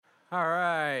All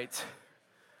right.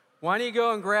 Why don't you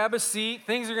go and grab a seat?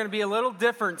 Things are going to be a little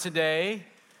different today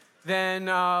than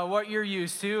what you're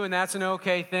used to, and that's an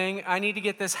okay thing. I need to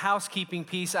get this housekeeping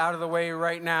piece out of the way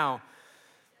right now.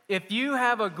 If you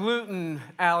have a gluten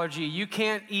allergy, you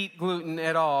can't eat gluten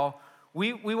at all,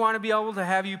 we want to be able to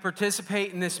have you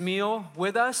participate in this meal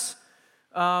with us,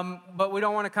 but we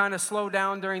don't want to kind of slow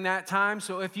down during that time.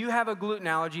 So if you have a gluten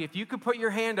allergy, if you could put your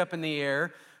hand up in the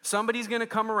air, somebody's going to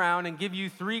come around and give you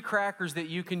 3 crackers that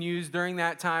you can use during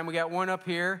that time. We got one up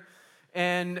here.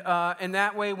 And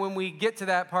that way, when we get to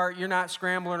that part, you're not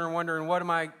scrambling or wondering, what am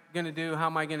I going to do? How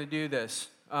am I going to do this?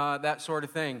 That sort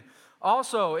of thing.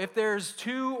 Also, if there's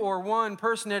 2 or 1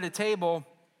 person at a table,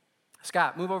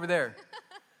 Scott, move over there.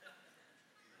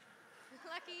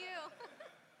 Lucky you.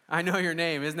 I know your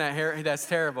name. Isn't that Harry? That's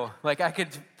terrible. Like, I could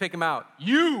pick him out.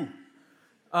 You!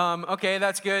 Okay,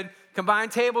 that's good. Combine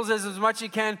tables as much as you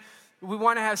can. We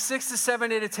want to have 6 to 7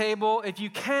 at a table. If you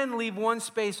can leave 1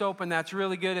 space open, that's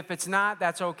really good. If it's not,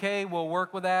 that's okay. We'll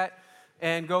work with that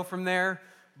and go from there.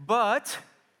 But,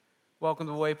 welcome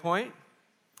to Waypoint.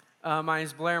 My name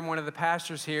is Blair. I'm one of the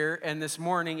pastors here. And this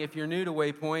morning, if you're new to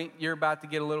Waypoint, you're about to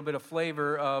get a little bit of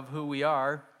flavor of who we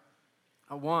are.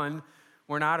 One,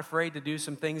 we're not afraid to do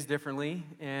some things differently.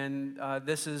 And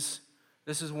this is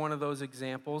one of those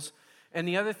examples. And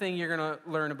the other thing you're going to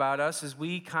learn about us is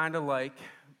we kind of like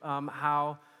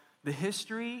how the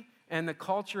history and the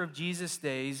culture of Jesus'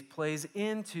 days plays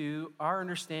into our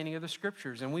understanding of the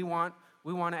Scriptures. And we want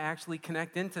to actually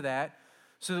connect into that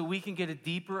so that we can get a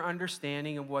deeper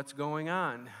understanding of what's going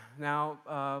on.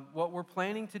 Now, what we're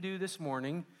planning to do this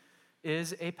morning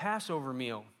is a Passover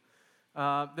meal.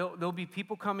 There'll be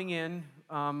people coming in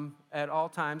at all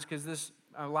times because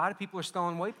a lot of people are still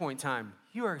on Waypoint time.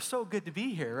 You are so good to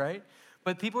be here, right?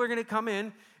 But people are going to come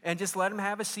in and just let them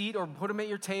have a seat or put them at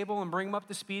your table and bring them up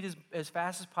to speed as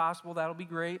fast as possible. That'll be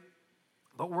great.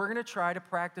 But we're going to try to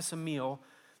practice a meal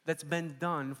that's been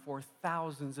done for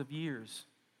thousands of years.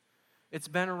 It's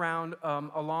been around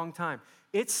a long time.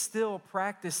 It's still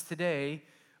practiced today,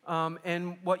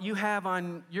 and what you have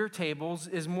on your tables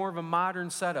is more of a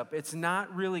modern setup. It's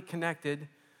not really connected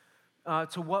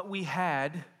to what we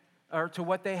had or to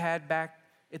what they had back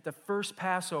at the first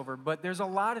Passover, but there's a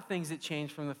lot of things that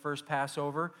changed from the first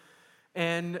Passover,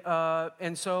 and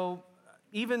so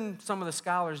even some of the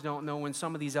scholars don't know when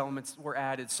some of these elements were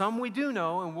added. Some we do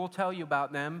know, and we'll tell you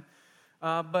about them,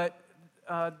 but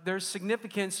there's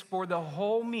significance for the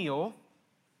whole meal,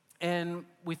 and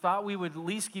we thought we would at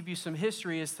least give you some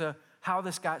history as to how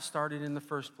this got started in the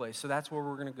first place, so that's where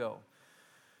we're going to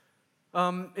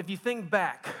go. If you think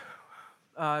back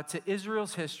to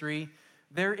Israel's history,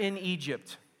 they're in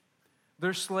Egypt.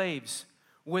 They're slaves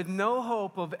with no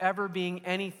hope of ever being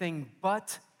anything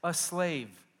but a slave,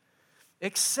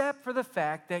 except for the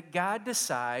fact that God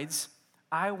decides,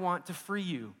 I want to free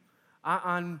you.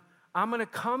 I'm going to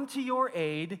come to your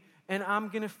aid, and I'm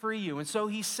going to free you. And so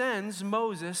he sends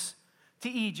Moses to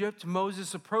Egypt.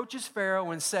 Moses approaches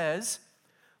Pharaoh and says,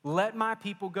 let my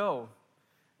people go.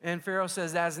 And Pharaoh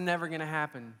says, that's never going to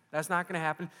happen. That's not going to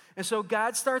happen. And so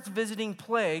God starts visiting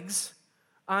plagues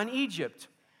on Egypt.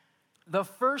 The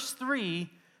first 3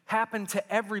 happened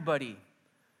to everybody.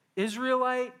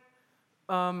 Israelite,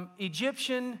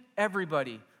 Egyptian,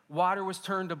 everybody. Water was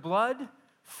turned to blood,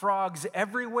 frogs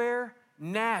everywhere,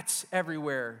 gnats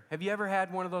everywhere. Have you ever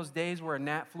had one of those days where a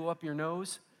gnat flew up your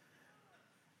nose?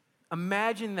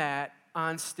 Imagine that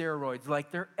on steroids.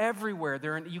 Like they're everywhere.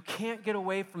 You can't get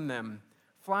away from them.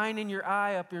 Flying in your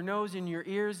eye, up your nose, in your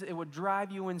ears, it would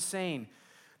drive you insane.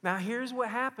 Now here's what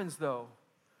happens though.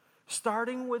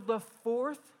 Starting with the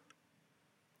 4th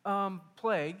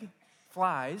plague,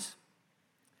 flies,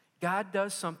 God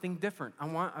does something different. I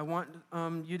want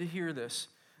you to hear this.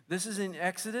 This is in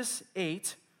Exodus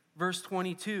 8, verse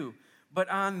 22. But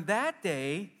on that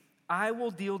day, I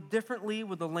will deal differently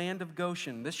with the land of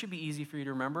Goshen. This should be easy for you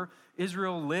to remember.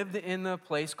 Israel lived in the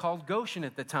place called Goshen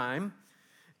at the time,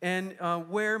 and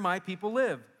where my people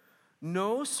live.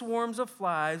 No swarms of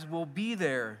flies will be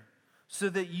there, so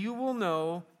that you will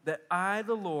know that I,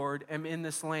 the Lord, am in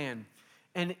this land.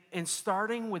 And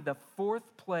starting with the 4th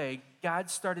plague, God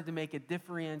started to make a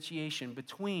differentiation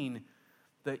between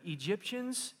the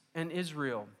Egyptians and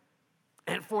Israel.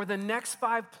 And for the next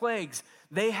 5 plagues,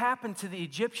 they happen to the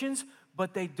Egyptians,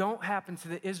 but they don't happen to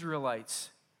the Israelites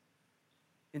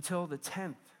until the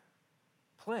 10th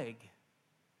plague.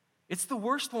 It's the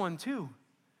worst one, too.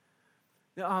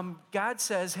 God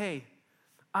says, hey,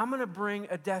 I'm going to bring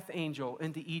a death angel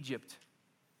into Egypt.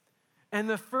 And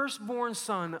the firstborn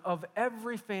son of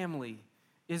every family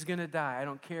is going to die. I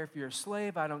don't care if you're a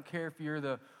slave. I don't care if you're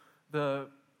the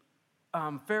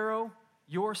Pharaoh,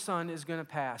 your son is going to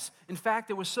pass. In fact,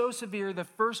 it was so severe, the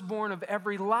firstborn of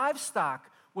every livestock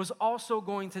was also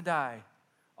going to die.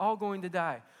 All going to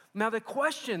die. Now, the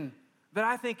question that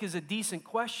I think is a decent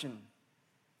question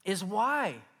is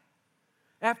why?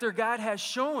 After God has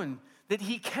shown that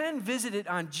he can visit it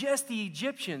on just the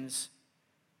Egyptians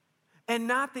and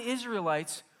not the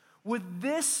Israelites with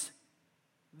this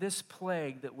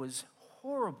plague that was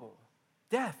horrible,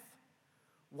 death.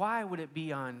 Why would it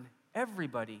be on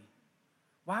everybody?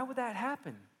 Why would that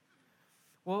happen?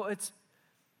 Well, it's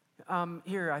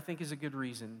here I think is a good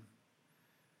reason.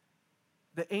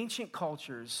 The ancient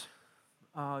cultures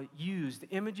used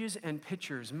images and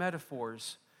pictures,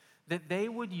 metaphors, that they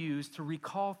would use to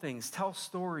recall things, tell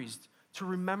stories, to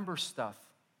remember stuff.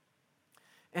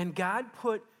 And God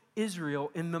put Israel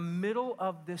in the middle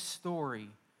of this story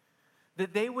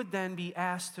that they would then be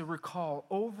asked to recall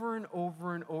over and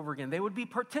over and over again. They would be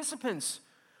participants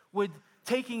with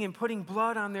taking and putting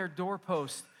blood on their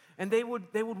doorpost, and they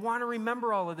would want to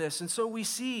remember all of this. And so we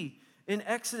see in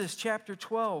Exodus chapter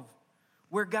 12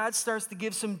 where God starts to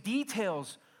give some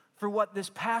details for what this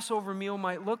Passover meal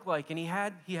might look like. And he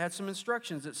had some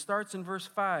instructions. It starts in verse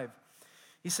 5.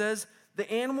 He says, "The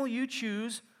animal you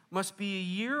choose must be a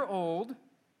year old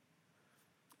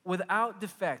without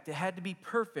defect." It had to be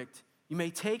perfect. You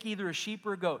may take either a sheep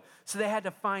or a goat. So they had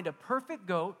to find a perfect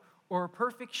goat or a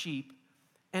perfect sheep.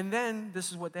 And then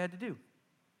this is what they had to do.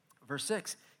 Verse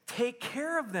 6, "Take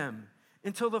care of them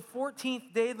until the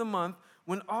 14th day of the month,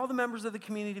 when all the members of the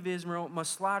community of Israel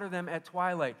must slaughter them at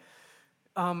twilight."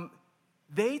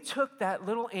 They took that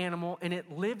little animal and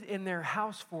it lived in their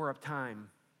house for a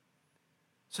time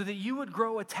so that you would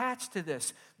grow attached to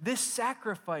this. This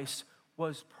sacrifice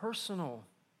was personal.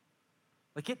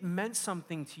 Like it meant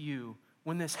something to you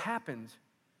when this happened.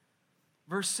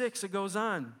 Verse 6, it goes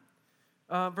on.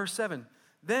 Verse 7,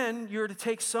 "Then you're to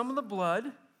take some of the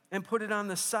blood and put it on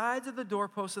the sides of the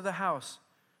doorposts of the house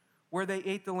where they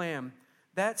ate the lamb.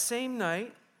 That same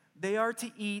night, they are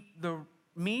to eat the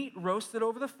meat roasted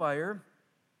over the fire,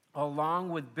 along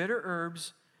with bitter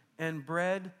herbs and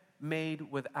bread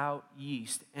made without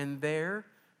yeast." And there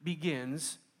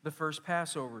begins the first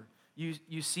Passover.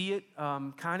 You see it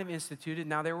kind of instituted.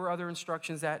 Now, there were other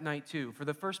instructions that night, too. For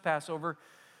the first Passover,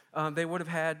 they would have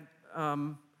had,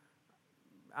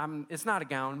 it's not a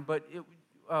gown, but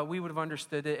we would have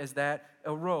understood it as that,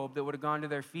 a robe that would have gone to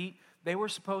their feet. They were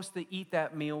supposed to eat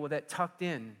that meal with that tucked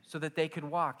in so that they could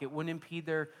walk. It wouldn't impede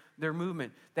their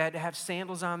movement. They had to have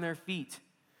sandals on their feet.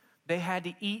 They had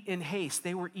to eat in haste.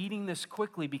 They were eating this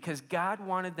quickly because God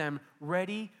wanted them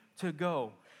ready to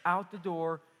go. Out the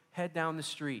door, head down the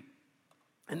street.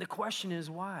 And the question is,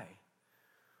 why?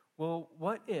 Well,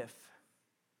 what if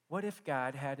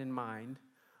God had in mind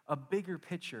a bigger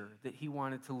picture that he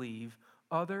wanted to leave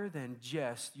other than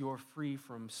just you're free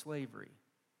from slavery?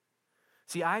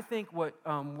 See, I think what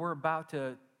we're about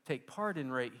to take part in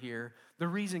right here, the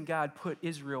reason God put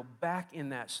Israel back in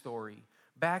that story,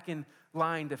 back in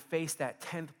line to face that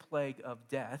 10th plague of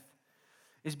death,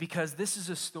 is because this is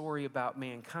a story about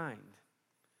mankind.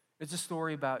 It's a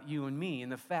story about you and me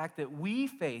and the fact that we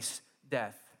face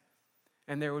death.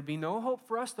 And there would be no hope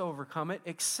for us to overcome it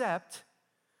except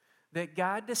that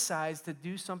God decides to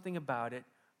do something about it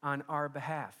on our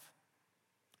behalf.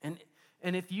 And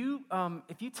if you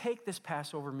take this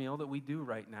Passover meal that we do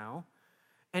right now,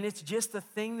 and it's just a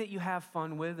thing that you have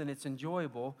fun with and it's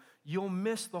enjoyable, you'll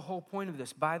miss the whole point of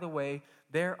this. By the way,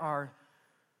 there are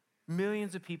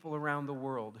millions of people around the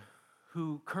world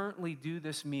who currently do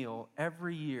this meal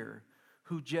every year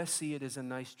who just see it as a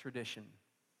nice tradition.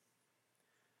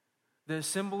 The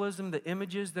symbolism, the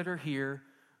images that are here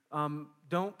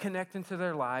don't connect into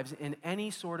their lives in any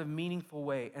sort of meaningful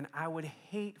way. And I would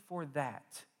hate for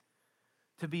that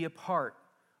to be a part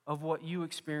of what you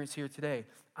experience here today.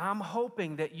 I'm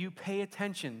hoping that you pay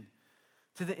attention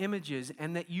to the images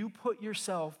and that you put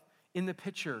yourself in the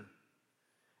picture.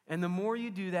 And the more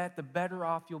you do that, the better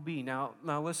off you'll be. Now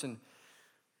listen,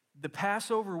 the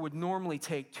Passover would normally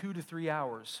take 2 to 3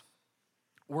 hours.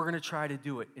 We're going to try to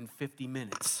do it in 50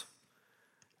 minutes.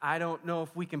 I don't know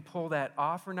if we can pull that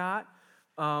off or not,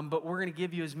 but we're going to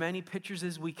give you as many pictures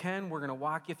as we can. We're going to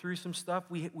walk you through some stuff.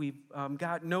 We've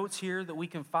got notes here that we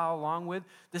can follow along with.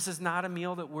 This is not a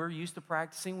meal that we're used to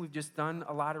practicing. We've just done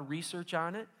a lot of research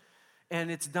on it,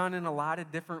 and it's done in a lot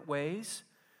of different ways.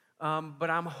 But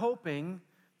I'm hoping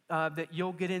that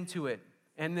you'll get into it.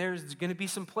 And there's going to be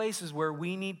some places where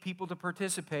we need people to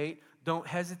participate. Don't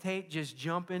hesitate. Just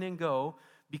jump in and go,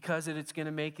 because it's going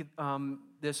to make it,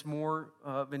 this more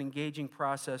of an engaging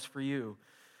process for you.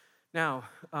 Now,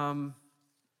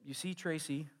 you see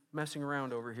Tracy messing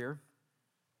around over here.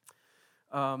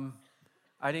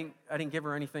 I didn't give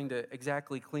her anything to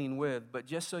exactly clean with, but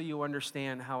just so you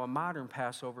understand how a modern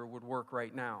Passover would work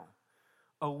right now.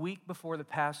 A week before the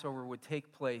Passover would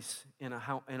take place in a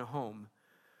home,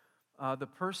 the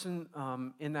person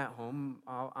in that home,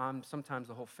 sometimes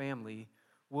the whole family,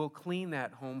 will clean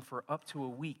that home for up to a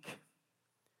week.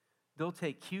 They'll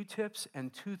take Q-tips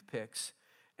and toothpicks,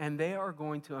 and they are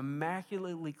going to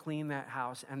immaculately clean that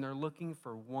house, and they're looking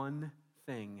for one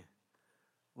thing: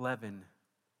 leaven.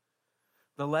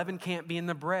 The leaven can't be in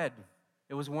the bread.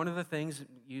 It was one of the things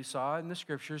you saw in the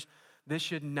scriptures. This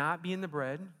should not be in the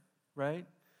bread, right?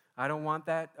 I don't want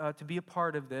that to be a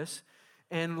part of this.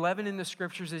 And leaven in the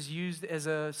scriptures is used as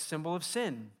a symbol of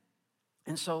sin.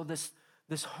 And so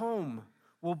this home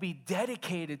will be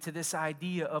dedicated to this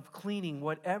idea of cleaning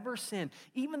whatever sin,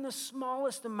 even the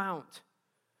smallest amount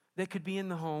that could be in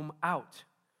the home, out.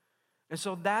 And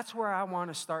so that's where I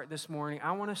want to start this morning.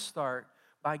 I want to start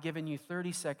by giving you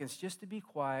 30 seconds just to be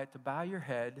quiet, to bow your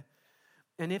head.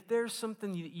 And if there's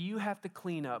something that you have to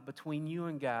clean up between you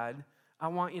and God, I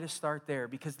want you to start there,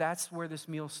 because that's where this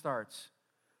meal starts.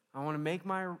 I want to make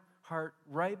my heart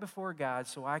right before God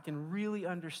so I can really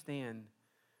understand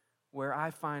where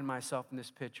I find myself in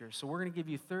this picture. So we're going to give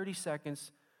you 30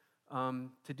 seconds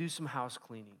to do some house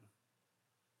cleaning.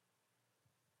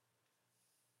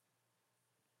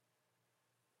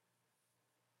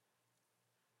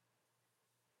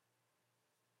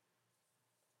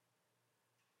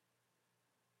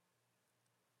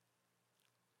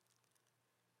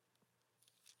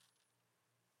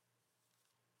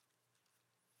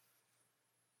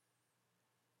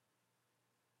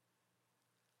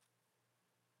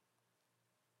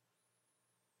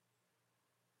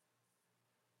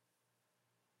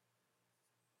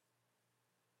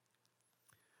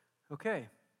 Okay,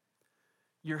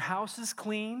 your house is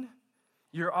clean,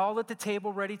 you're all at the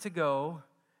table ready to go,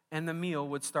 and the meal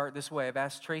would start this way. I've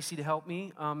asked Tracy to help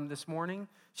me this morning.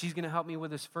 She's going to help me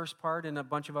with this first part and a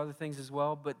bunch of other things as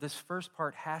well, but this first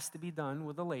part has to be done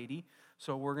with a lady,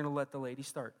 so we're going to let the lady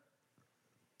start.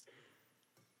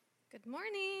 Good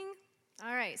morning.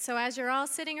 All right, so as you're all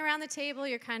sitting around the table,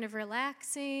 you're kind of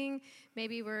relaxing.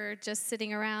 Maybe we're just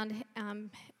sitting around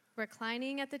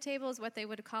reclining at the table is what they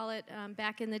would call it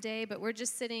back in the day, but we're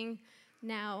just sitting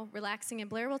now relaxing, and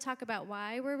Blair will talk about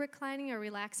why we're reclining or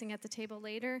relaxing at the table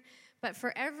later. But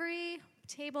for every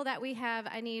table that we have,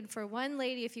 I need for one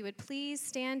lady, if you would please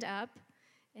stand up,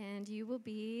 and you will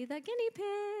be the guinea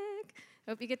pig.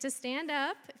 Hope you get to stand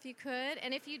up if you could.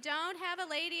 And if you don't have a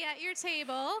lady at your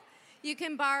table, you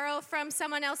can borrow from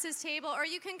someone else's table, or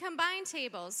you can combine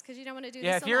tables because you don't want to do this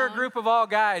alone. Yeah, if you're a group of all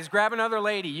guys, grab another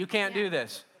lady. You can't do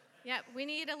this. Yep, we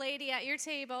need a lady at your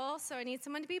table, so I need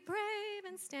someone to be brave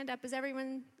and stand up. Has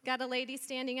everyone got a lady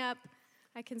standing up?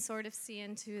 I can sort of see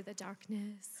into the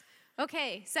darkness.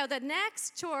 Okay, so the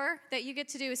next chore that you get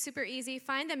to do is super easy.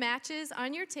 Find the matches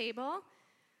on your table.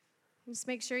 Just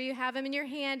make sure you have them in your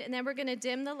hand, and then we're going to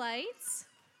dim the lights.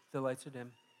 The lights are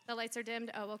dim. The lights are dimmed.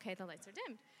 Oh, okay, the lights are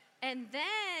dimmed. And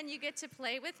then you get to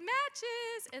play with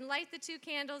matches and light the 2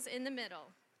 candles in the middle.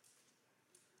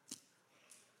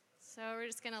 So we're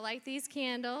just going to light these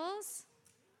candles.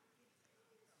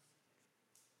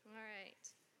 All right.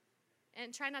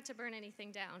 And try not to burn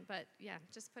anything down, but yeah,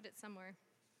 just put it somewhere.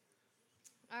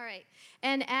 All right.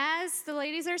 And as the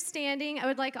ladies are standing, I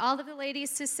would like all of the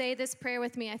ladies to say this prayer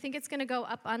with me. I think it's going to go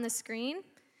up on the screen.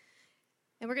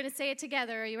 And we're going to say it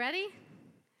together. Are you ready?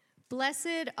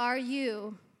 Blessed are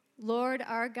you, Lord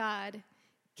our God,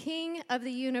 King of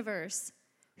the universe,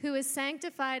 who has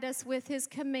sanctified us with his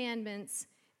commandments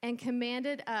and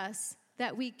commanded us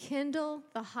that we kindle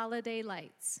the holiday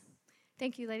lights.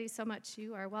 Thank you, ladies, so much.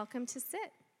 You are welcome to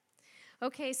sit.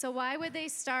 Okay, so why would they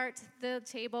start the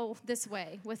table this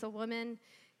way, with a woman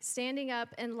standing up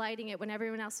and lighting it when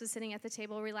everyone else was sitting at the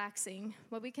table relaxing?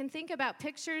 Well, we can think about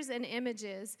pictures and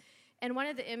images, and one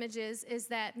of the images is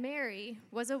that Mary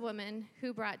was a woman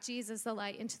who brought Jesus, the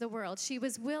light, into the world. She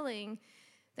was willing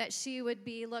that she would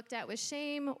be looked at with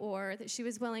shame, or that she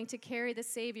was willing to carry the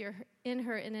Savior in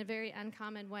her in a very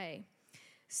uncommon way.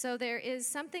 So there is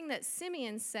something that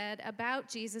Simeon said about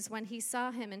Jesus when he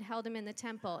saw him and held him in the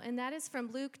temple, and that is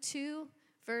from Luke 2,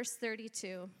 verse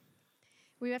 32.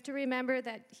 We have to remember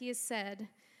that he has said,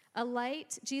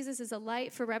 Jesus is a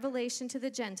light for revelation to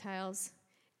the Gentiles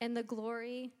and the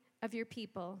glory of your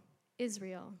people,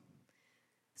 Israel.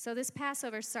 So this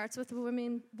Passover starts with a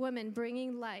woman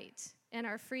bringing light, and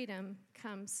our freedom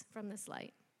comes from this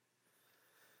light.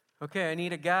 Okay, I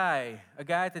need a guy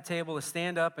at the table to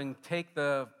stand up and take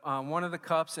the one of the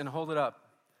cups and hold it up.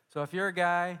 So if you're a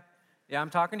guy,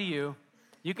 I'm talking to you.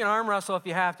 You can arm wrestle if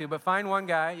you have to, but find one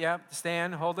guy,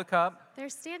 stand, hold the cup. They're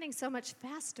standing so much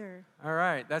faster. All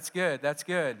right, that's good. That's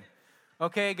good.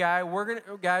 Okay, guys,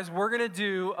 we're gonna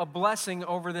do a blessing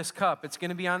over this cup. It's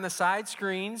gonna be on the side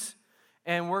screens,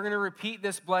 and we're gonna repeat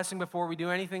this blessing before we do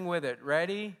anything with it.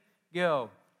 Ready? Go.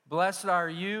 Blessed are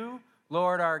you,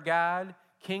 Lord our God,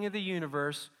 King of the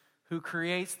universe, who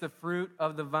creates the fruit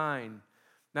of the vine.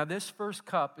 Now, this first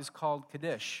cup is called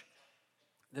Kaddish.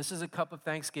 This is a cup of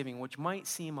thanksgiving, which might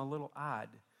seem a little odd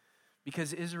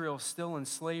because Israel's still in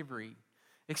slavery.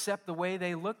 Except the way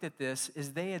they looked at this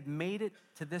is they had made it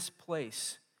to this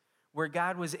place where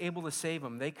God was able to save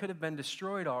them. They could have been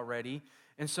destroyed already.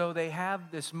 And so they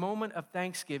have this moment of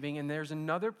thanksgiving, and there's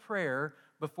another prayer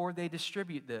before they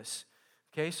distribute this.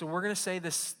 Okay, so we're going to say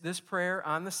this prayer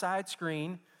on the side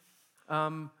screen.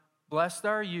 Blessed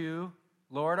are you,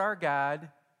 Lord our God,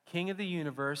 King of the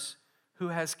universe, who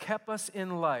has kept us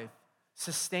in life,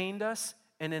 sustained us,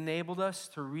 and enabled us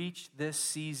to reach this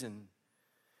season.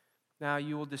 Now,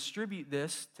 you will distribute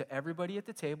this to everybody at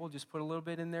the table. Just put a little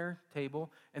bit in their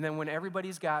table. And then when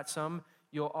everybody's got some,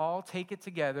 you'll all take it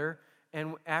together.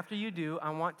 And after you do, I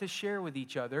want to share with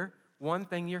each other one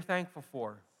thing you're thankful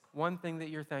for. One thing that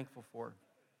you're thankful for.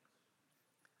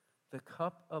 The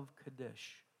cup of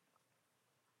Kaddish.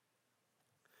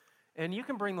 And you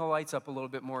can bring the lights up a little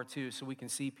bit more, too, so we can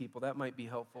see people. That might be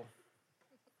helpful.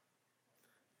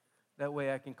 That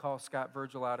way I can call Scott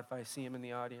Virgil out if I see him in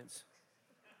the audience.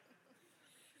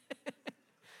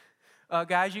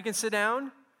 Guys, you can sit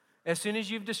down. As soon as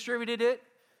you've distributed it,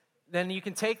 then you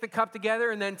can take the cup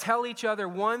together and then tell each other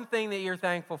one thing that you're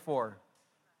thankful for.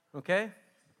 Okay?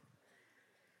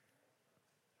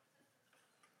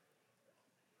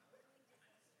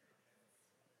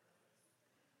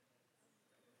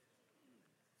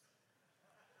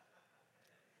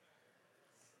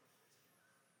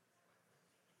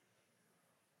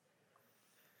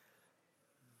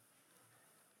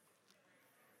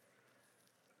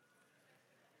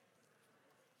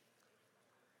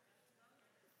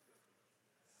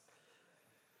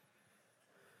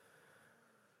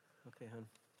 Okay, hon.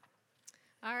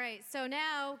 All right, so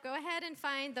now go ahead and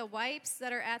find the wipes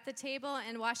that are at the table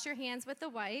and wash your hands with the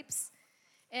wipes.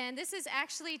 And this is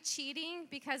actually cheating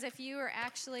because if you were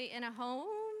actually in a home,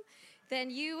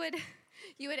 then you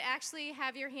would actually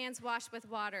have your hands washed with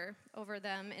water over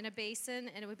them in a basin,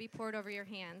 and it would be poured over your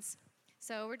hands.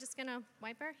 So we're just going to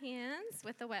wipe our hands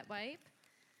with the wet wipe.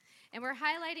 And we're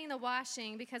highlighting the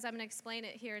washing because I'm going to explain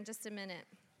it here in just a minute.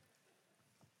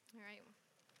 All right.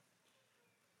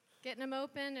 Getting them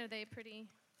open, are they pretty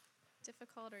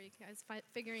difficult, or are you guys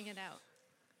figuring it out?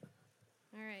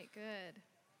 All right, good.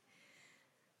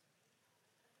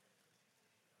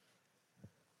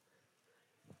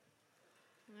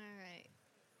 All right.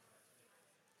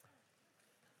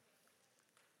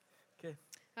 Okay.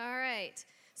 All right.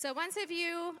 So once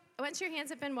your hands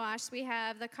have been washed, we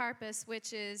have the karpas,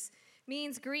 which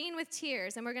means green with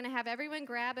tears. And we're going to have everyone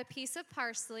grab a piece of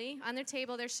parsley. On their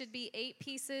table, there should be 8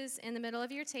 pieces in the middle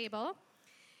of your table.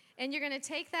 And you're going to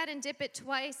take that and dip it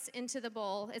twice into the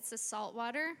bowl. It's the salt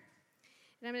water.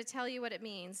 And I'm going to tell you what it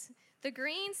means. The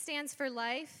green stands for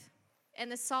life, and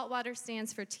the salt water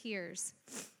stands for tears.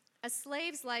 A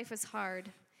slave's life is hard.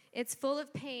 It's full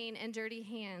of pain and dirty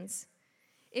hands.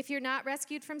 If you're not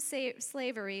rescued from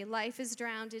slavery, life is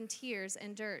drowned in tears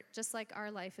and dirt, just like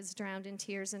our life is drowned in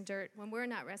tears and dirt when we're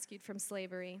not rescued from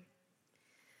slavery.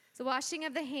 The washing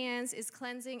of the hands is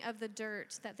cleansing of the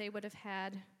dirt that they would have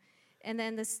had. And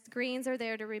then the greens are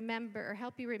there to remember, or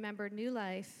help you remember new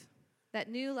life. That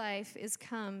new life is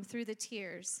come through the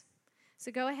tears.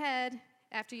 So go ahead,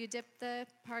 after you dip the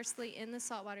parsley in the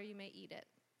salt water, you may eat it.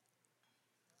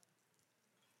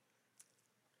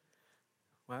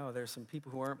 Wow, there's some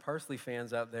people who aren't parsley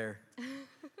fans out there.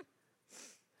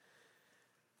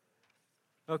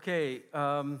 Okay,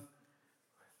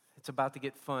 it's about to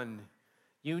get fun.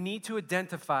 You need to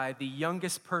identify the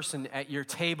youngest person at your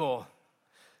table.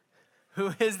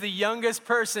 Who is the youngest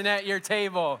person at your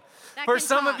table? For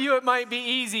some of you, it might be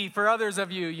easy. For others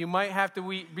of you, you might have to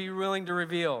be willing to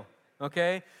reveal,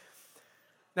 okay?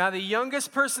 Now, the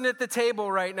youngest person at the table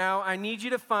right now, I need you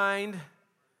to find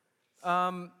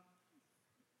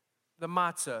the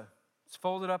matzah. It's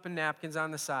folded up in napkins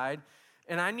on the side.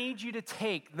 And I need you to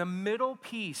take the middle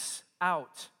piece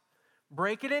out.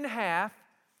 Break it in half.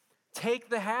 Take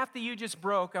the half that you just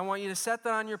broke. I want you to set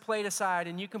that on your plate aside,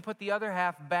 and you can put the other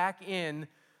half back in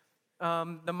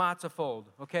the matzah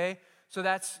fold, okay? So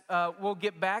that's, we'll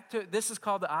get back to, this is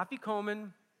called the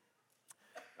afikomen.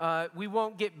 We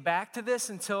won't get back to this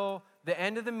until the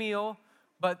end of the meal,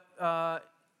 but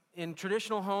in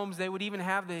traditional homes, they would even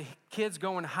have the kids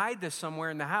go and hide this somewhere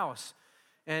in the house.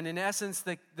 And in essence,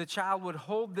 the child would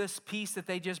hold this piece that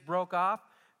they just broke off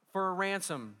for a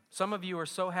ransom. Some of you are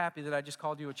so happy that I just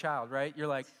called you a child, right? You're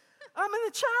like, I'm in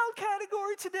the child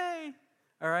category today.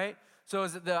 All right? So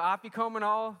is the afikomen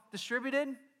all distributed?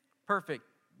 Perfect.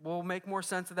 We'll make more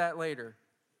sense of that later.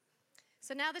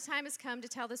 So now the time has come to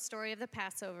tell the story of the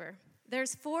Passover.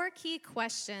 There's 4 key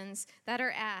questions that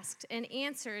are asked and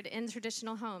answered in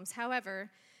traditional homes. However,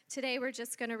 today we're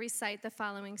just going to recite the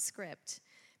following script.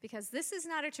 Because this is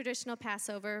not a traditional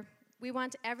Passover, we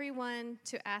want everyone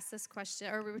to ask this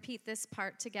question or repeat this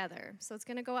part together. So it's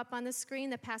going to go up on the screen,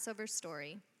 the Passover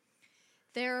story.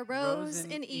 There arose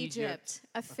in Egypt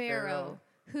a Pharaoh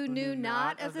who knew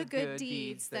not of the good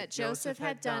deeds that Joseph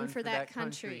had done for that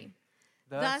country.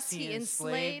 Thus he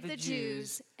enslaved the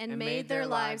Jews and made their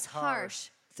lives harsh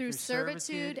through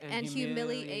servitude and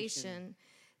humiliation.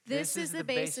 This is the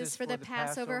basis for the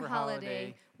Passover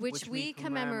holiday, which we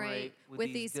commemorate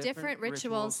with these different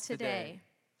rituals today.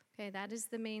 Okay, that is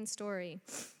the main story.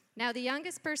 Now, the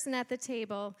youngest person at the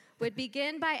table would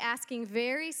begin by asking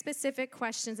very specific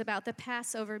questions about the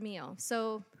Passover meal.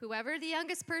 So whoever the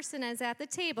youngest person is at the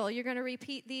table, you're going to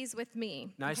repeat these with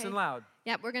me. Nice and loud.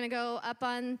 Yep, we're going to go up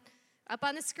on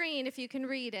the screen if you can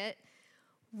read it.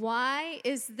 Why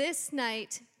is this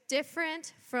night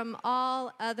different from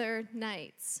all other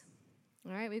nights?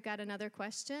 All right, we've got another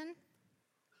question.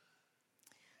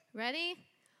 Ready?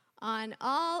 On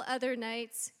all other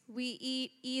nights, we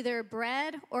eat either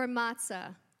bread or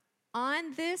matzah.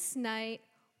 On this night,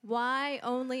 why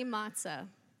only matzah?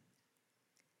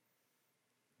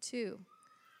 2.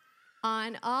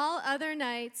 On all other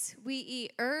nights, we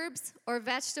eat herbs or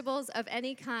vegetables of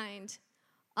any kind.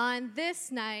 On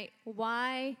this night,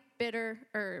 why bitter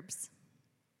herbs?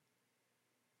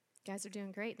 You guys are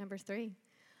doing great. Number 3.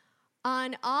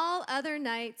 On all other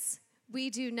nights,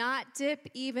 we do not dip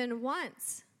even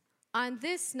once. On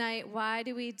this night, why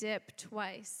do we dip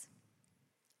twice?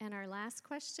 And our last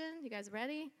question, you guys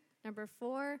ready? Number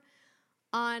 4.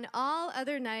 On all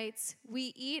other nights,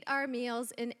 we eat our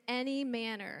meals in any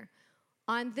manner.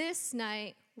 On this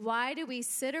night, why do we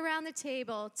sit around the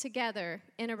table together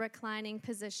in a reclining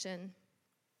position?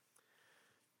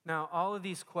 Now, all of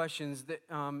these questions, there's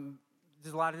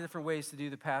a lot of different ways to do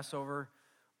the Passover.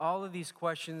 All of these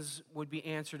questions would be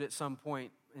answered at some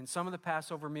point. In some of the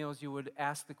Passover meals, you would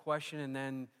ask the question, and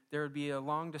then there would be a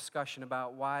long discussion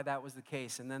about why that was the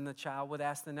case. And then the child would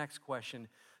ask the next question.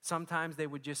 Sometimes they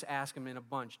would just ask them in a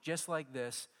bunch, just like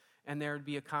this, and there would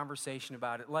be a conversation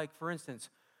about it. Like, for instance,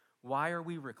 why are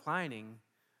we reclining?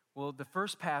 Well, the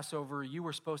first Passover, you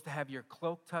were supposed to have your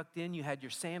cloak tucked in, you had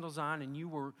your sandals on, and you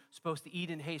were supposed to eat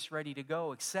in haste, ready to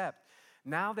go, except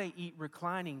now they eat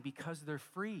reclining because they're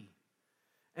free.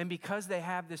 And because they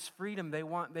have this freedom, they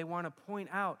want to point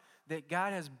out that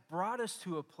God has brought us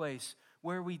to a place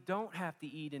where we don't have to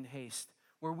eat in haste,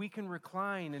 where we can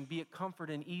recline and be at comfort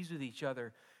and ease with each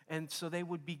other. And so they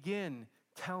would begin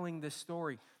telling this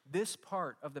story. This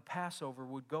part of the Passover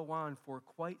would go on for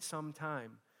quite some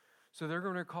time. So they're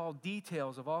going to recall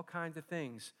details of all kinds of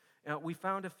things. Now, we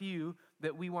found a few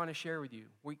that we want to share with you.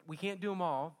 We can't do them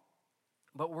all,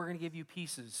 but we're going to give you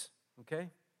pieces, okay?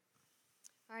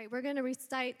 All right, we're going to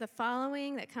recite the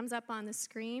following that comes up on the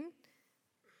screen.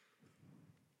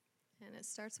 And it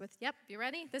starts with, yep, you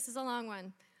ready? This is a long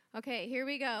one. Okay, here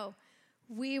we go.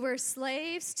 We were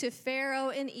slaves to Pharaoh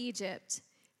in Egypt,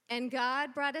 and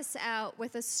God brought us out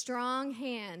with a strong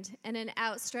hand and an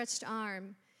outstretched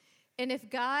arm. And if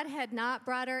God had not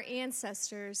brought our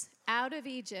ancestors out of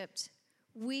Egypt,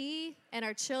 we and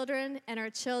our children and our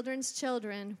children's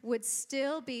children would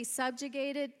still be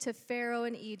subjugated to Pharaoh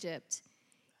in Egypt.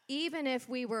 Even if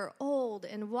we were old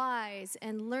and wise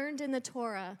and learned in the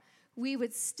Torah, we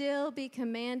would still be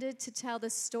commanded to tell the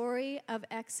story of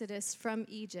Exodus from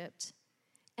Egypt.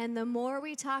 And the more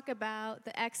we talk about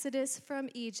the Exodus from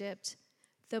Egypt,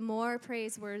 the more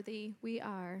praiseworthy we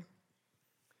are.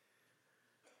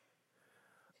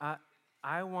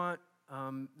 I want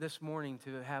this morning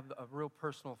to have a real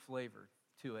personal flavor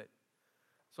to it.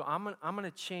 So I'm going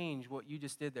to change what you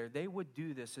just did there. They would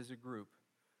do this as a group,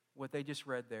 what they just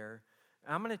read there.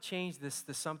 I'm going to change this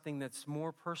to something that's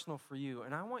more personal for you.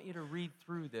 And I want you to read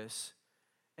through this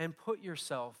and put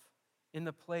yourself in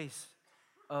the place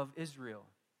of Israel.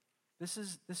 This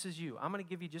is you. I'm going to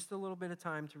give you just a little bit of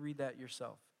time to read that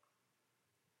yourself.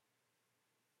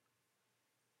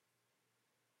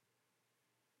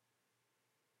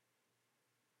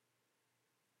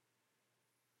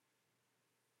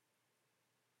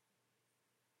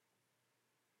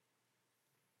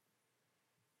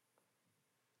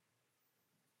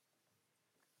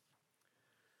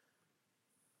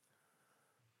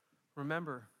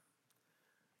 Remember,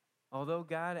 Although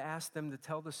God asked them to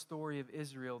tell the story of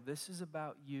Israel, this is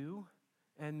about you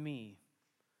and me.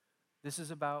 This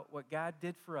is about what God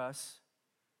did for us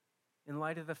in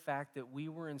light of the fact that we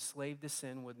were enslaved to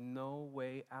sin with no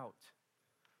way out.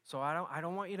 So I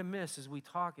don't want you to miss as we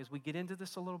talk, as we get into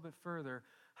this a little bit further,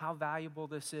 how valuable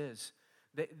this is.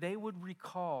 They would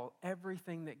recall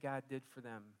everything that God did for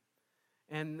them.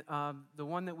 And the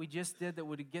one that we just did that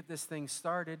would get this thing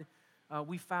started,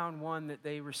 we found one that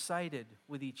they recited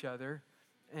with each other.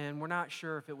 And we're not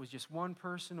sure if it was just one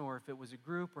person or if it was a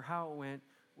group or how it went.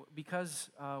 Because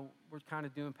we're kind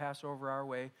of doing Passover our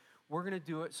way, we're going to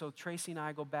do it so Tracy and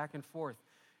I go back and forth.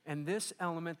 And this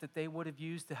element that they would have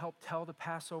used to help tell the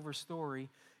Passover story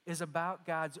is about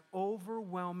God's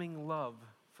overwhelming love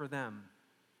for them.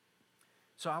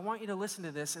 So I want you to listen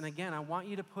to this, and again, I want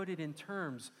you to put it in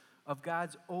terms of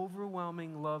God's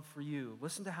overwhelming love for you.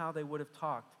 Listen to how they would have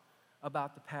talked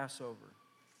about the Passover.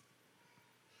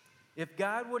 If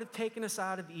God would have taken us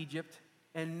out of Egypt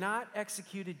and not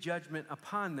executed judgment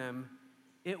upon them,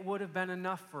 it would have been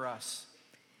enough for us.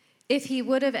 If he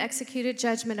would have executed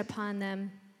judgment upon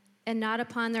them and not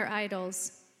upon their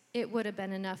idols, it would have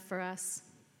been enough for us.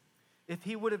 If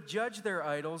he would have judged their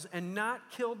idols and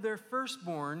not killed their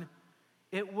firstborn,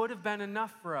 it would have been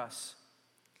enough for us.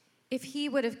 If he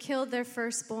would have killed their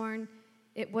firstborn,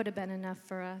 it would have been enough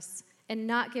for us. And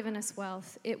not given us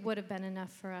wealth, it would have been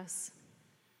enough for us.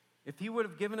 If he would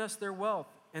have given us their wealth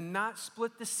and not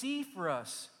split the sea for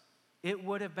us, it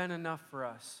would have been enough for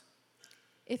us.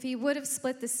 If he would have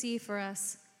split the sea for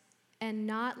us and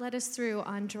not let us through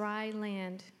on dry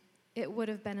land, it would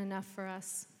have been enough for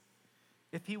us.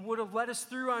 If he would have let us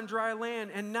through on dry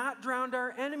land and not drowned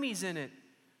our enemies in it,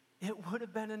 it would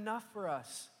have been enough for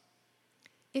us.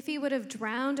 If he would have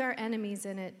drowned our enemies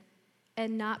in it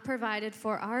and not provided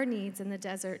for our needs in the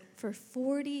desert for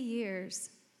 40 years,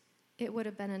 it would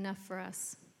have been enough for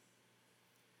us.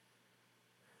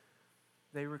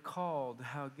 They recalled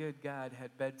how good God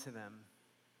had been to them.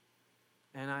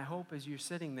 And I hope as you're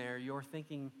sitting there, you're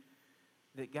thinking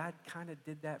that God kind of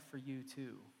did that for you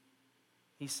too.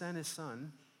 He sent his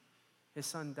son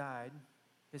died,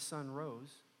 his son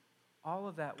rose. All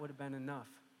of that would have been enough.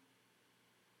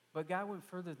 But God went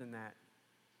further than that.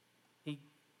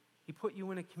 He put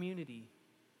you in a community.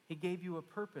 He gave you a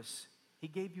purpose. He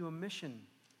gave you a mission.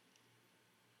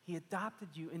 He adopted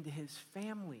you into his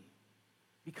family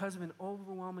because of an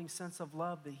overwhelming sense of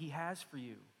love that he has for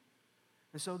you.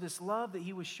 And so this love that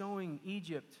he was showing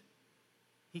Egypt,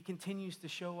 he continues to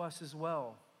show us as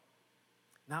well.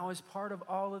 Now, as part of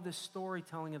all of this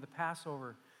storytelling of the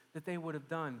Passover that they would have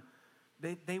done,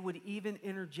 they would even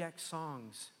interject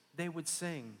songs. They would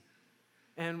sing.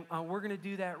 And we're going to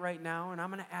do that right now, and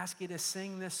I'm going to ask you to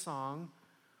sing this song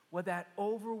with that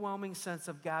overwhelming sense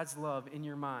of God's love in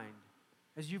your mind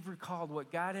as you've recalled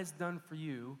what God has done for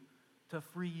you to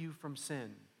free you from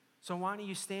sin. So why don't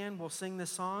you stand, we'll sing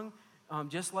this song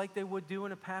just like they would do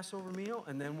in a Passover meal,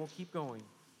 and then we'll keep going.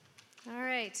 All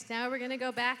right, now we're going to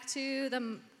go back to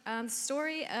the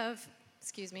story of,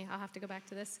 I'll have to go back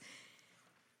to this.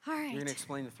 All right. You're going to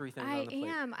explain the three things on the plate.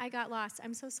 I am. I got lost.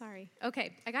 I'm so sorry.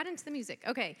 Okay, I got into the music.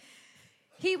 Okay.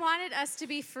 He wanted us to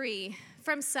be free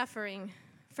from suffering,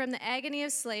 from the agony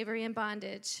of slavery and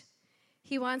bondage.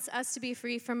 He wants us to be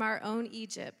free from our own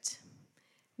Egypt.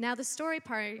 Now the story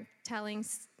part telling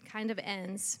kind of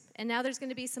ends, and now there's going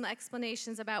to be some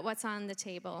explanations about what's on the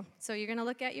table. So you're going to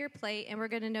look at your plate, and we're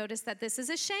going to notice that this is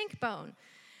a shank bone.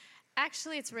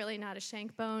 Actually, it's really not a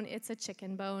shank bone. It's a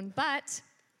chicken bone, but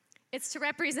it's to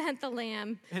represent the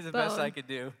lamb It's the bone. best I could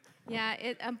do. Yeah,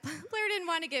 Blair didn't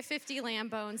want to get 50 lamb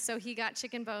bones, so he got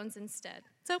chicken bones instead.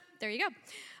 So there you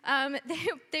go.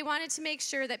 They wanted to make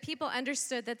sure that people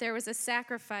understood that there was a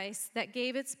sacrifice that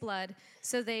gave its blood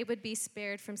so they would be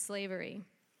spared from slavery.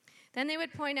 Then they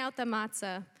would point out the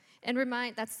matzah and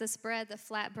remind, that's this bread, the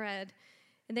flat bread,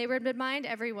 and they would remind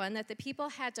everyone that the people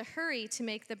had to hurry to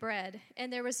make the bread,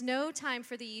 and there was no time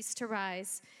for the yeast to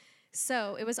rise.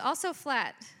 So it was also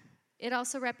flat. It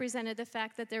also represented the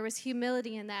fact that there was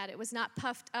humility in that. It was not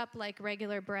puffed up like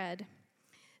regular bread.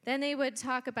 Then they would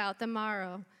talk about the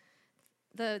marrow,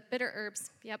 the bitter herbs.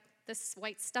 Yep, this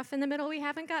white stuff in the middle we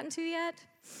haven't gotten to yet.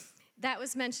 That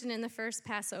was mentioned in the first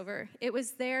Passover. It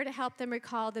was there to help them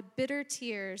recall the bitter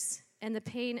tears and the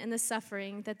pain and the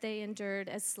suffering that they endured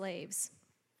as slaves.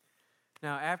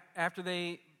 Now, after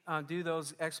they do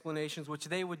those explanations, which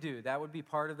they would do, that would be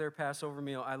part of their Passover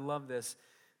meal. I love this.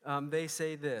 They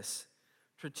say this: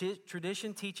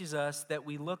 tradition teaches us that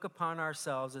we look upon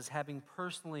ourselves as having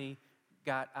personally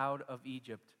got out of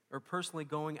Egypt, or personally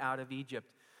going out of Egypt.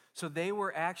 So they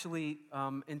were actually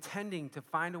intending to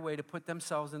find a way to put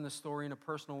themselves in the story in a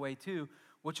personal way too,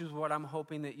 which is what I'm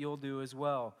hoping that you'll do as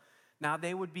well. Now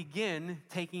they would begin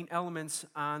taking elements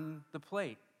on the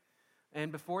plate.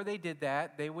 And before they did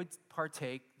that, they would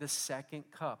partake the second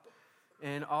cup.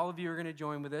 And all of you are going to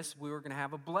join with us. We were going to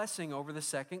have a blessing over the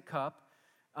second cup.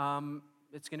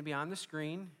 It's going to be on the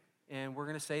screen, and we're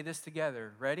going to say this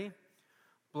together. Ready?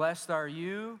 Blessed are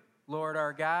you, Lord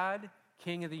our God,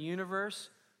 King of the universe,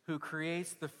 who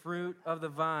creates the fruit of the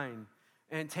vine.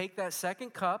 And take that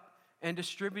second cup and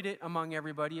distribute it among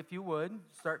everybody, if you would.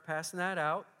 Start passing that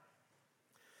out.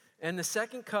 And the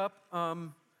second cup,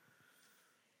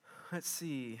 let's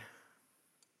see.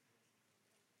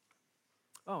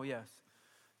 Oh, yes.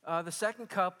 The second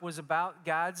cup was about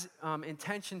God's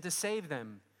intention to save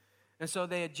them. And so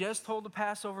they had just told the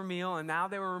Passover meal, and now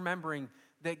they were remembering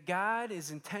that God is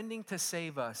intending to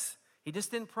save us. He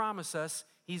just didn't promise us.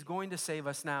 He's going to save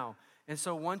us now. And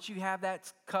so once you have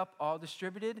that cup all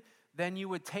distributed, then you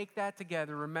would take that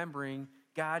together, remembering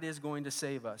God is going to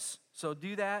save us. So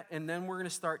do that, and then we're going to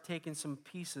start taking some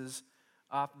pieces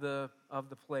off of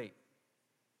the plate.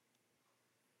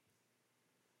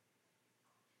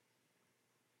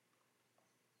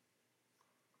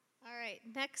 All right,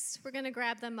 next we're going to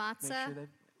grab the matzah. Make sure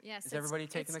yes, is everybody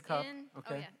taking the cup?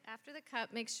 Okay. Oh, yeah. After the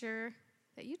cup, make sure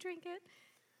that you drink it.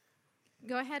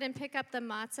 Go ahead and pick up the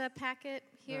matzah packet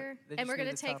here, and we're going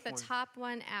to take the top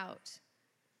one out.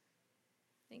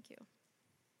 Thank you.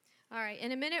 All right,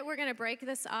 in a minute we're going to break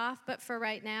this off, but for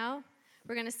right now,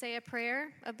 we're going to say a prayer,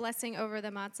 a blessing over the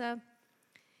matzah.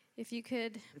 If you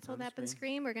could pull that up on the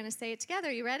screen, we're going to say it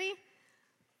together. You ready?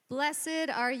 Blessed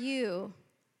are you,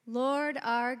 Lord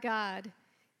our God,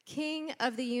 King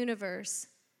of the universe,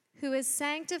 who has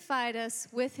sanctified us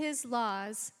with his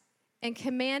laws and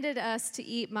commanded us to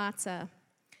eat matzah.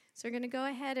 So we're going to go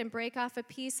ahead and break off a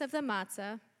piece of the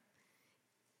matzah.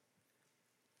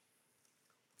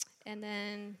 And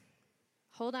then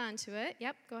hold on to it.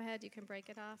 Yep, go ahead. You can break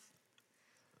it off.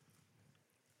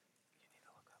 You need to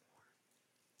look up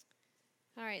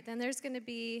more. All right, then there's going to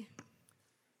be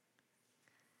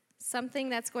something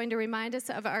that's going to remind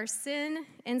us of our sin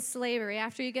and slavery.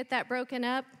 After you get that broken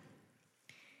up,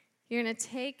 you're going to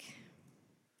take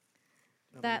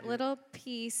that little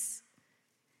piece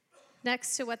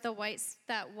next to what that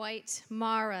white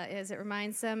mara is. It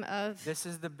reminds them of this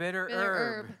is the bitter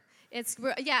herb.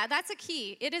 That's a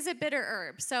key. It is a bitter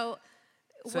herb. So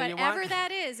whatever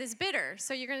that is bitter.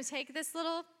 So you're going to take this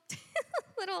little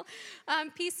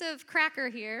piece of cracker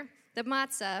here, the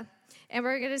matzah, and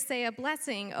we're going to say a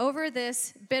blessing over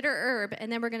this bitter herb, and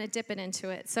then we're going to dip it into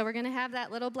it. So we're going to have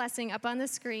that little blessing up on the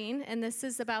screen, and this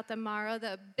is about the mara,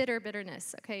 the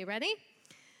bitterness. Okay, you ready?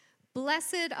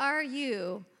 Blessed are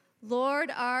you,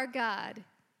 Lord our God,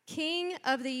 King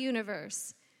of the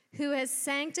universe, who has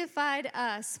sanctified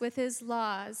us with his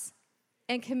laws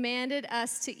and commanded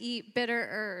us to eat bitter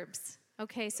herbs.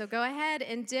 Okay, so go ahead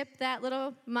and dip that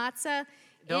little matzah.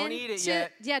 Don't eat it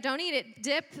yet. Yeah, don't eat it.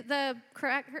 Dip the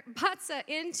matzah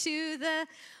into the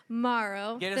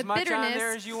marrow. Get as much bitterness. On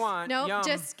there as you want. Nope, Yum.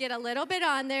 just get a little bit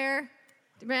on there.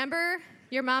 Remember,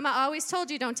 your mama always told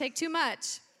you don't take too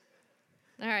much.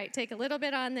 All right, take a little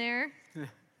bit on there.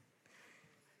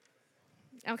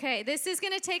 Okay, this is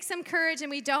going to take some courage,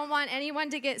 and we don't want anyone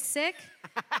to get sick,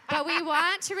 but we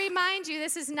want to remind you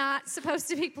this is not supposed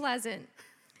to be pleasant.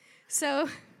 So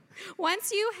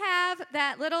once you have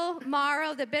that little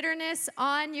marrow, the bitterness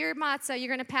on your matzah, you're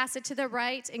going to pass it to the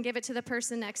right and give it to the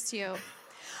person next to you.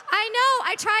 I know,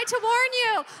 I tried to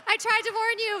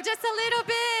warn you just a little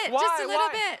bit. Why? Just a little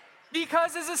bit.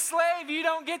 Because as a slave, you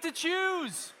don't get to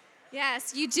choose.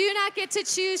 Yes, you do not get to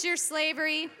choose your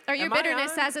slavery or your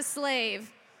bitterness as a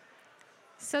slave.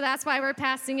 So that's why we're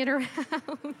passing it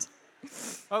around.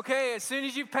 Okay, as soon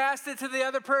as you've passed it to the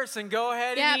other person, go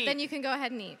ahead and eat. Yeah, then you can go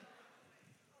ahead and eat.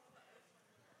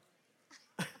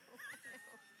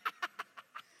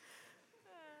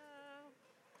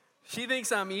 She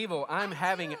thinks I'm evil.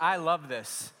 I love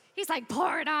this. He's like,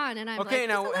 pour it on, and I'm like, okay,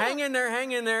 now hang in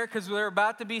there, because there's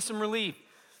about to be some relief.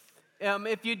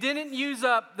 If you didn't use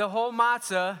up the whole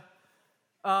matzah,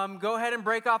 go ahead and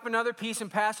break off another piece and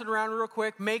pass it around real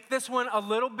quick. Make this one a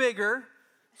little bigger.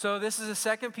 So this is a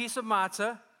second piece of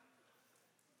matzah.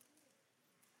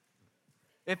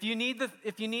 If you need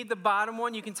the bottom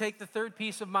one, you can take the third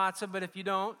piece of matzah, but if you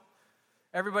don't,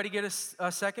 everybody get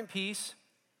a second piece.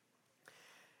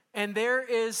 And there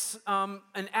is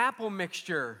an apple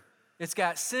mixture. It's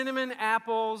got cinnamon,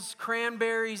 apples,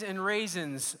 cranberries, and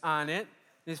raisins on it.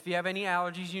 If you have any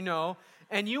allergies, you know.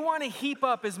 And you want to heap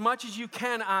up as much as you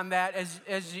can on that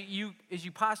as you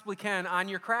possibly can on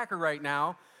your cracker right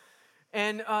now.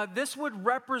 And this would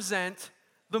represent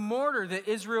the mortar that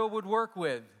Israel would work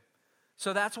with.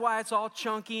 So that's why it's all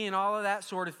chunky and all of that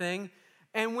sort of thing.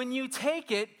 And when you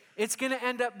take it, it's going to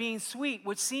end up being sweet,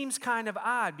 which seems kind of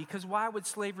odd because why would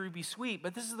slavery be sweet?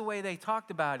 But this is the way they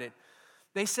talked about it.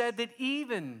 They said that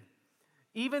even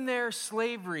their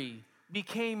slavery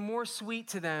became more sweet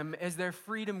to them as their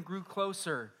freedom grew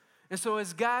closer. And so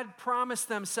as God promised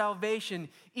them salvation,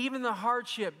 even the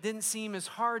hardship didn't seem as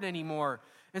hard anymore.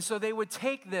 And so they would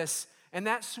take this, and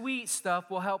that sweet stuff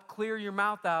will help clear your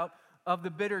mouth out of the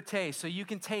bitter taste. So you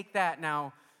can take that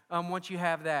now once you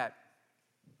have that.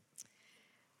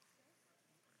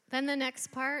 Then the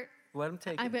next part. Let them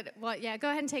take it. Go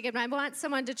ahead and take it. But I want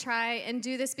someone to try and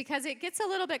do this because it gets a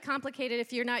little bit complicated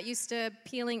if you're not used to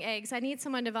peeling eggs. I need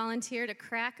someone to volunteer to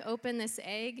crack open this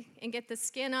egg and get the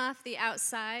skin off the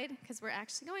outside because we're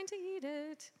actually going to eat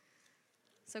it.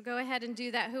 So go ahead and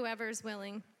do that, whoever's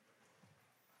willing.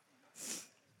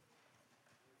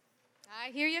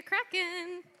 I hear you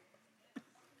cracking.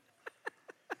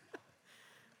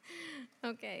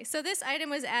 Okay, so this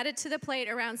item was added to the plate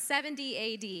around 70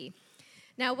 AD.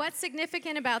 Now, what's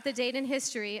significant about the date in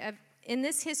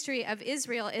this history of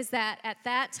Israel is that at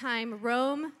that time,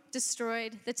 Rome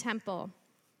destroyed the temple.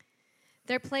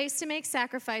 Their place to make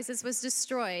sacrifices was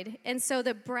destroyed, and so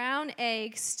the brown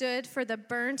egg stood for the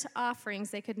burnt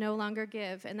offerings they could no longer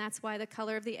give, and that's why the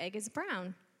color of the egg is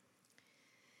brown.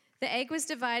 The egg was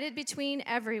divided between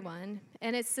everyone,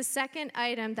 and it's the second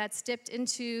item that's dipped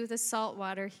into the salt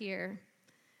water here.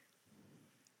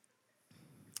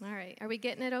 All right, are we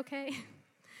getting it okay?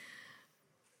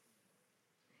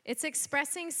 It's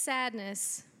expressing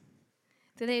sadness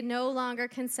that they no longer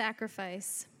can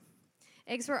sacrifice.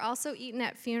 Eggs were also eaten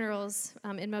at funerals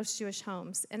in most Jewish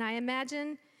homes. And I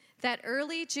imagine that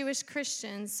early Jewish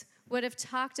Christians would have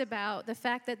talked about the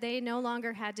fact that they no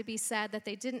longer had to be sad that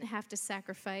they didn't have to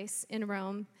sacrifice in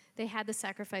Rome. They had the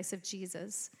sacrifice of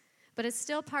Jesus. But it's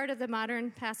still part of the modern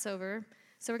Passover.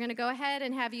 So we're going to go ahead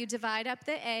and have you divide up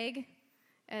the egg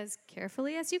as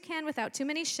carefully as you can without too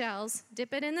many shells,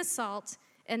 dip it in the salt,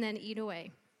 and then eat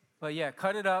away. But yeah,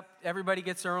 cut it up. Everybody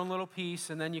gets their own little piece,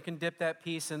 and then you can dip that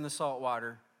piece in the salt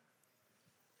water.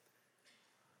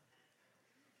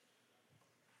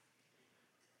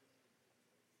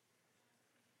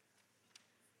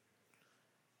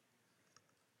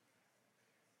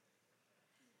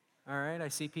 All right, I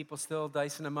see people still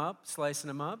dicing them up, slicing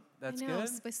them up. That's good.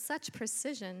 With such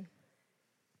precision.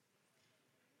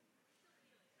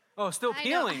 Oh, still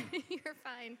peeling. I know. You're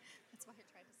fine. That's why I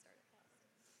tried to start it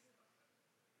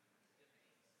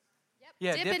fast.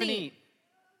 Yep. Yeah, dip and eat.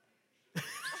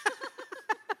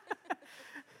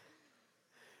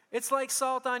 It's like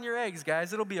salt on your eggs,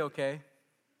 guys. It'll be okay.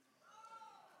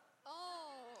 Oh,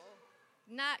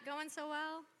 not going so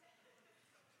well?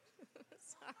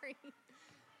 Sorry.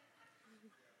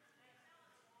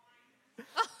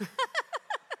 Oh.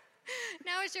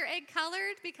 Now is your egg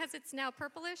colored because it's now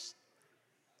purplish?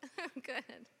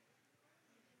 Good.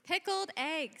 Pickled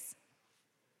eggs.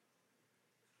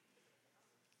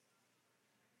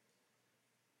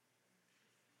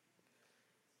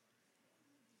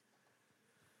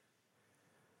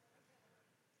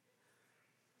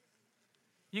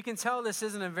 You can tell this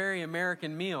isn't a very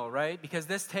American meal, right? Because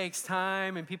this takes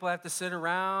time and people have to sit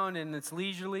around and it's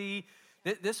leisurely.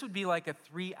 This would be like a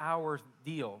 3-hour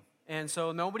deal. And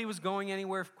so nobody was going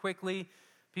anywhere quickly.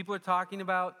 People are talking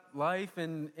about life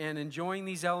and enjoying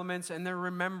these elements, and they're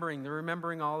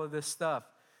remembering all of this stuff.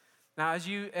 Now, as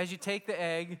you take the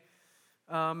egg,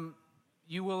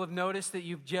 you will have noticed that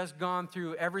you've just gone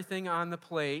through everything on the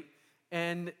plate,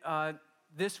 and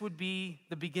this would be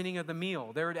the beginning of the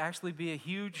meal. There would actually be a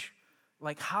huge,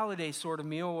 like, holiday sort of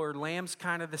meal where lamb's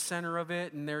kind of the center of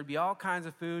it, and there would be all kinds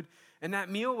of food, and that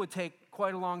meal would take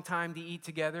quite a long time to eat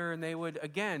together, and they would,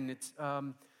 again,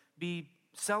 be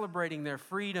celebrating their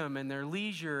freedom and their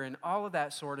leisure and all of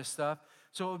that sort of stuff.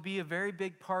 So it would be a very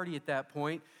big party at that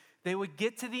point. They would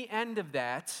get to the end of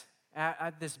that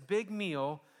at this big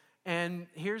meal, and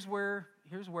here's where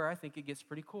I think it gets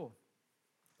pretty cool.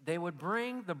 They would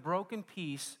bring the broken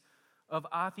piece of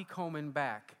afikomen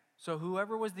back. So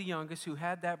whoever was the youngest who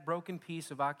had that broken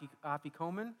piece of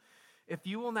afikomen, if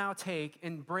you will now take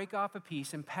and break off a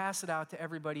piece and pass it out to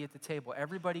everybody at the table,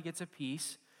 everybody gets a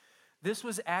piece. This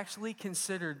was actually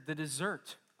considered the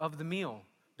dessert of the meal.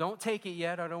 Don't take it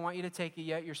yet. I don't want you to take it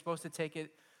yet. You're supposed to take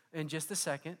it in just a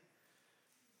second.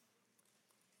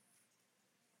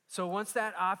 So once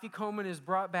that afikomen is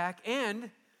brought back, and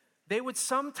they would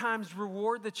sometimes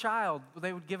reward the child.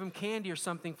 They would give him candy or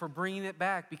something for bringing it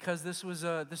back because this was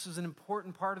an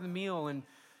important part of the meal, and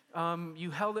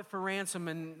you held it for ransom,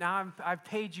 and now I've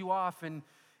paid you off,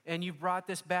 and you've brought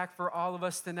this back for all of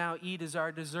us to now eat as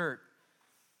our dessert.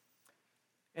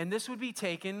 And this would be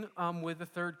taken with the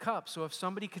third cup. So if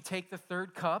somebody could take the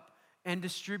third cup and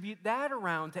distribute that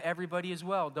around to everybody as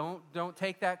well. Don't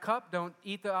take that cup. Don't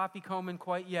eat the afikomen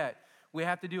quite yet. We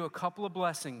have to do a couple of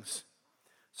blessings.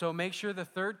 So make sure the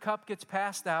third cup gets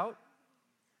passed out.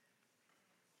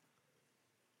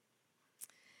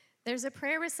 There's a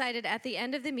prayer recited at the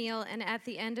end of the meal, and at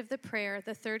the end of the prayer,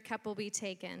 the third cup will be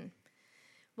taken.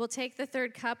 We'll take the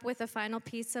third cup with a final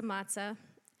piece of matzah,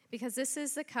 because this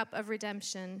is the cup of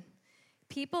redemption.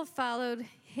 People followed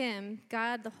him,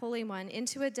 God the Holy One,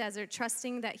 into a desert,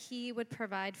 trusting that he would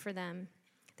provide for them.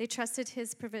 They trusted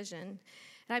his provision.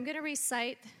 And I'm going to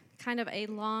recite kind of a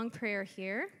long prayer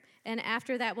here, and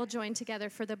after that, we'll join together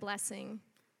for the blessing.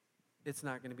 It's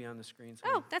not going to be on the screen. So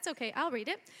Oh, that's okay. I'll read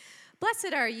it.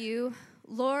 Blessed are you,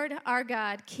 Lord our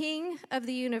God, King of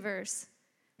the universe,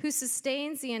 who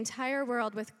sustains the entire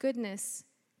world with goodness,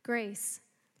 grace,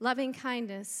 loving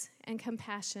kindness, and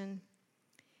compassion.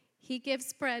 He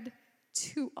gives bread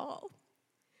to all,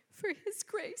 for his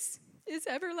grace is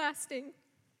everlasting.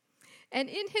 And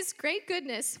in his great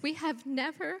goodness, we have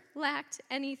never lacked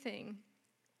anything,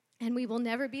 and we will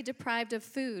never be deprived of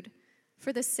food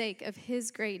for the sake of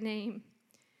his great name.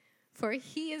 For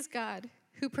he is God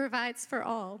who provides for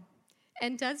all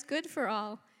and does good for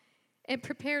all and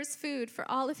prepares food for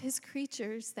all of his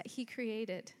creatures that he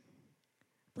created.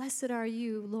 Blessed are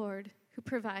you, Lord, who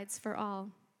provides for all.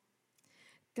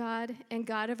 God and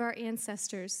God of our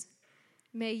ancestors,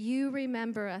 may you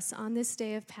remember us on this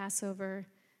day of Passover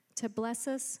to bless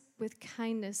us with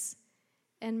kindness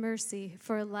and mercy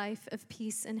for a life of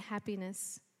peace and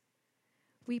happiness.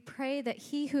 We pray that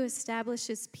he who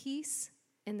establishes peace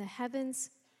in the heavens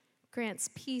grants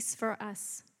peace for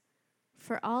us,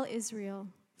 for all Israel,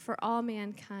 for all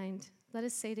mankind. Let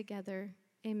us say together,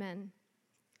 amen.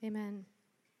 Amen.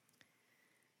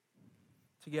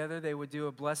 Together, they would do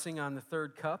a blessing on the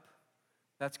third cup.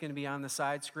 That's going to be on the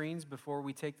side screens before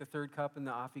we take the third cup in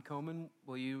the afikomen.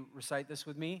 Will you recite this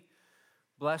with me?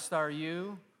 Blessed are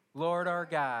you, Lord our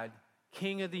God,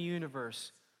 King of the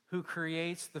universe, who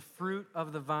creates the fruit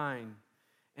of the vine.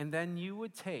 And then you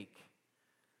would take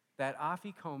that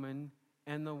afikomen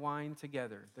and the wine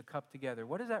together, the cup together.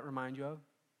 What does that remind you of?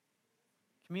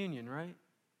 Communion, right?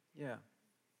 Yeah.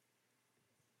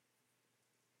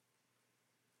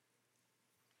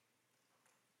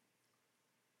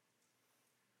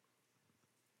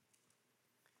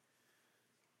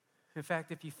 In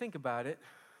fact, if you think about it,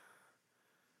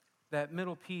 that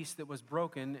middle piece that was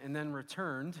broken and then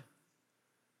returned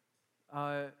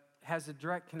has a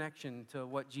direct connection to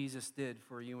what Jesus did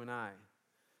for you and I.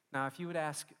 Now, if you would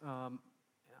ask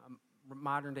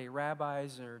modern-day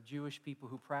rabbis or Jewish people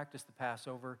who practice the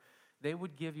Passover, they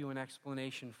would give you an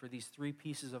explanation for these three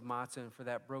pieces of matzah and for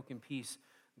that broken piece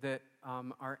that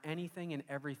are anything and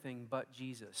everything but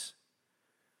Jesus.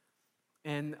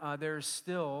 And there's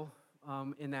still,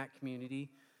 in that community,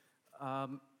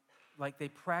 like they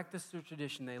practice their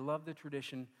tradition, they love the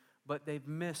tradition, but they've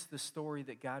missed the story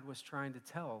that God was trying to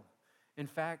tell. In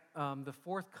fact, the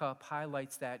fourth cup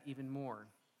highlights that even more.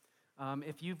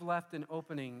 If you've left an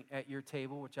opening at your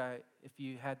table, if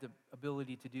you had the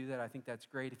ability to do that, I think that's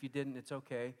great. If you didn't, it's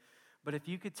okay. But if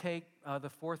you could take the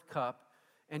fourth cup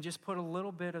and just put a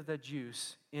little bit of the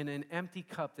juice in an empty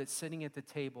cup that's sitting at the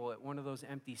table at one of those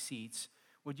empty seats,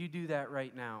 would you do that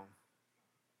right now?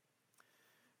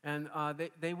 And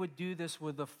they would do this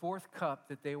with the fourth cup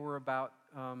that they were about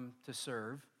to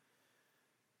serve.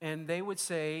 And they would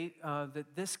say that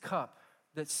this cup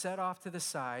that's set off to the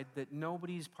side that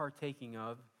nobody's partaking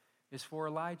of is for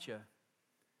Elijah.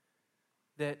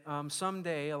 That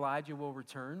someday Elijah will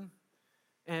return.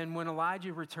 And when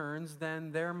Elijah returns,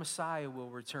 then their Messiah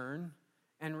will return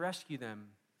and rescue them.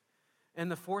 And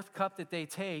the fourth cup that they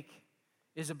take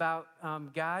is about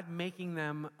God making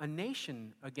them a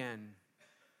nation again.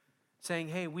 Saying,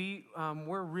 hey,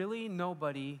 we're really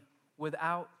nobody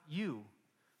without you.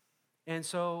 And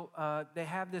so they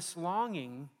have this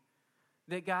longing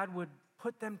that God would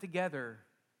put them together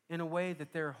in a way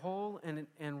that they're whole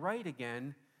and right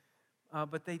again,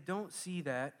 but they don't see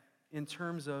that in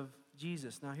terms of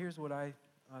Jesus. Now, here's what I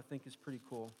think is pretty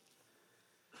cool.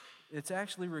 It's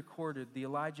actually recorded, the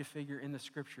Elijah figure in the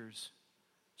scriptures,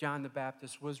 John the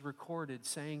Baptist, was recorded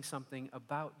saying something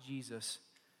about Jesus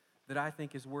that I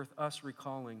think is worth us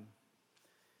recalling.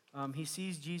 He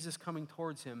sees Jesus coming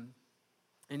towards him,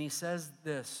 and he says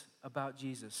this about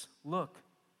Jesus: "Look,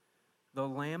 the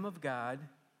Lamb of God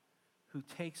who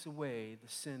takes away the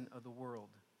sin of the world."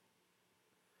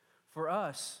 For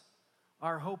us,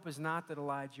 Our hope is not that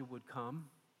Elijah would come.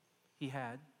 He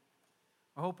had.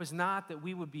 Our hope is not that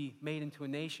we would be made into a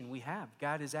nation. We have.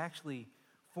 God has actually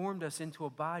formed us into a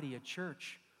body, a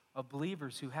church of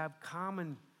believers who have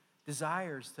common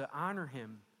desires to honor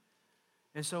him.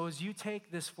 And so as you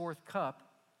take this fourth cup,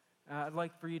 I'd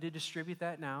like for you to distribute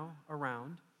that now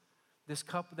around. This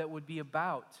cup that would be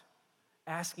about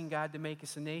asking God to make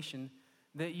us a nation,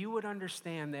 that you would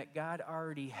understand that God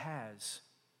already has.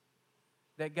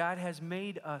 That God has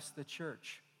made us the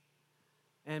church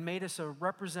and made us a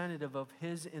representative of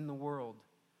his in the world.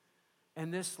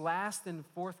 And this last and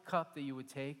fourth cup that you would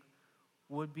take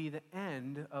would be the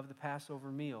end of the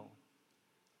Passover meal.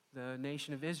 The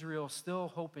nation of Israel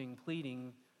still hoping,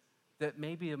 pleading that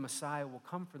maybe a Messiah will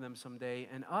come for them someday,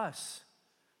 and us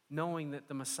knowing that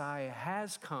the Messiah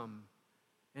has come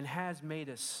and has made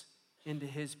us into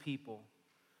his people.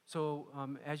 So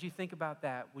as you think about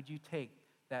that, would you take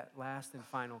that last and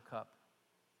final cup?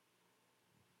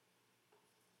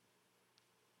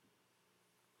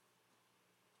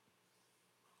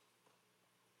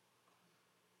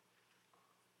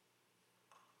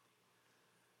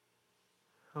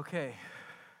 Okay,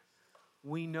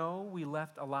 we know we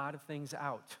left a lot of things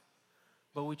out,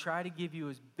 but we try to give you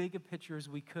as big a picture as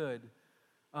we could.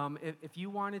 If you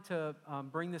wanted to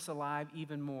bring this alive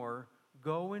even more,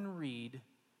 go and read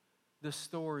the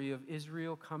story of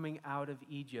Israel coming out of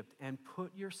Egypt and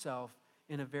put yourself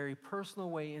in a very personal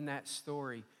way in that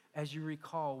story as you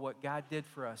recall what God did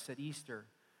for us at Easter.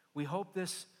 We hope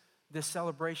this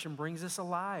celebration brings us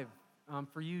alive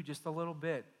for you just a little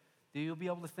bit. That you'll be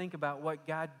able to think about what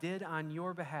God did on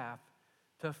your behalf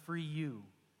to free you.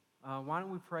 Why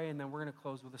don't we pray, and then we're going to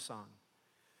close with a song.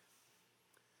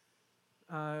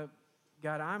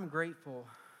 God, I'm grateful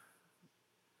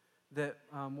that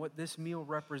what this meal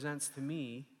represents to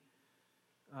me,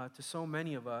 to so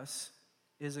many of us,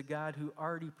 is a God who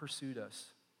already pursued us,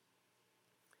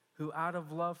 who out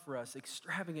of love for us,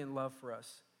 extravagant love for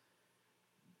us,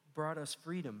 brought us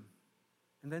freedom.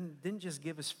 And then didn't just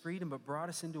give us freedom, but brought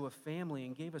us into a family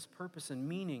and gave us purpose and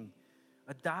meaning,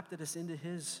 adopted us into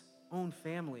his own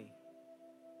family.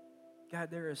 God,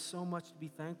 there is so much to be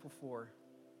thankful for.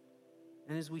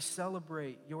 And as we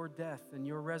celebrate your death and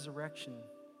your resurrection,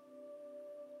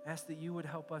 ask that you would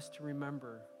help us to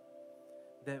remember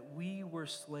that we were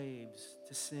slaves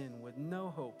to sin with no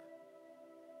hope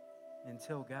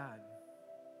until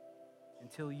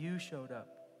you showed up.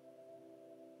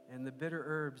 And the bitter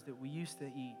herbs that we used to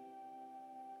eat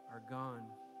are gone.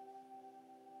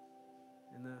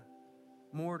 And the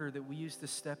mortar that we used to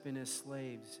step in as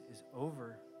slaves is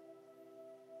over.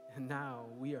 And now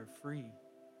we are free.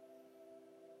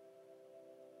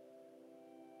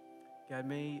 God,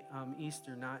 may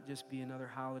Easter not just be another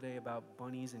holiday about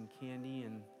bunnies and candy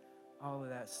and all of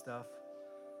that stuff.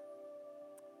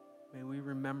 May we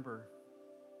remember,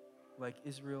 like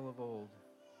Israel of old,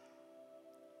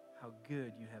 how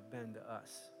good you have been to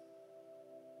us.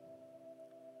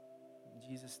 In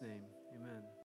Jesus' name, amen.